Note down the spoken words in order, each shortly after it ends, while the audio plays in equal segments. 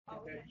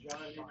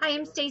Hi,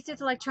 I'm Stacy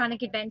with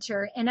Electronic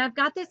Adventure, and I've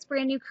got this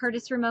brand new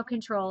Curtis remote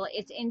control.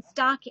 It's in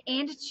stock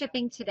and it's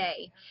shipping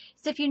today.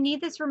 So if you need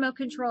this remote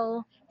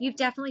control, you've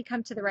definitely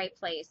come to the right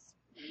place.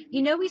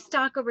 You know we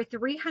stock over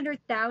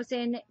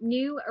 300,000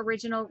 new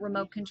original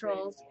remote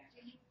controls.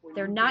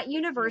 They're not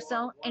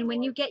universal, and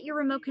when you get your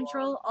remote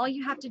control, all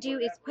you have to do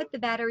is put the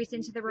batteries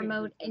into the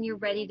remote and you're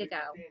ready to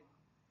go.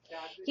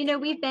 You know,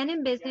 we've been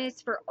in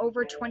business for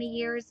over 20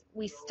 years.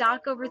 We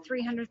stock over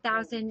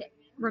 300,000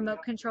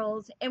 remote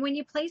controls. And when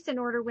you place an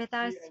order with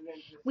us,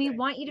 we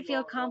want you to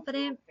feel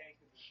confident.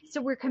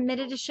 So we're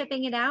committed to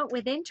shipping it out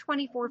within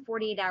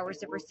 48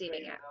 hours of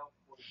receiving it.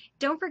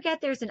 Don't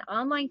forget there's an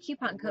online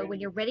coupon code when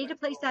you're ready to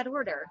place that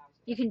order.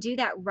 You can do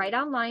that right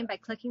online by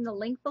clicking the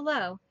link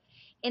below.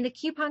 In the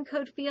coupon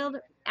code field,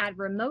 add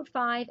remote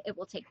 5. It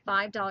will take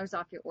 $5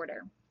 off your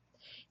order.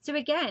 So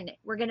again,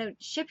 we're going to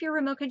ship your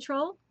remote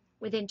control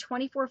within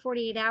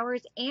 48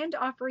 hours and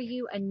offer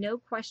you a no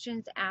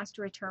questions asked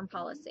return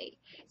policy.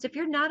 So if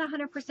you're not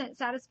 100%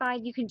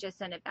 satisfied, you can just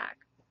send it back.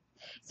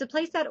 So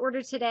place that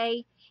order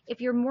today.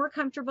 If you're more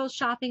comfortable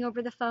shopping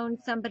over the phone,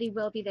 somebody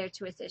will be there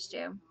to assist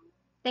you.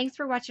 Thanks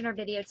for watching our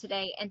video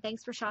today, and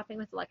thanks for shopping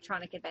with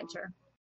Electronic Adventure.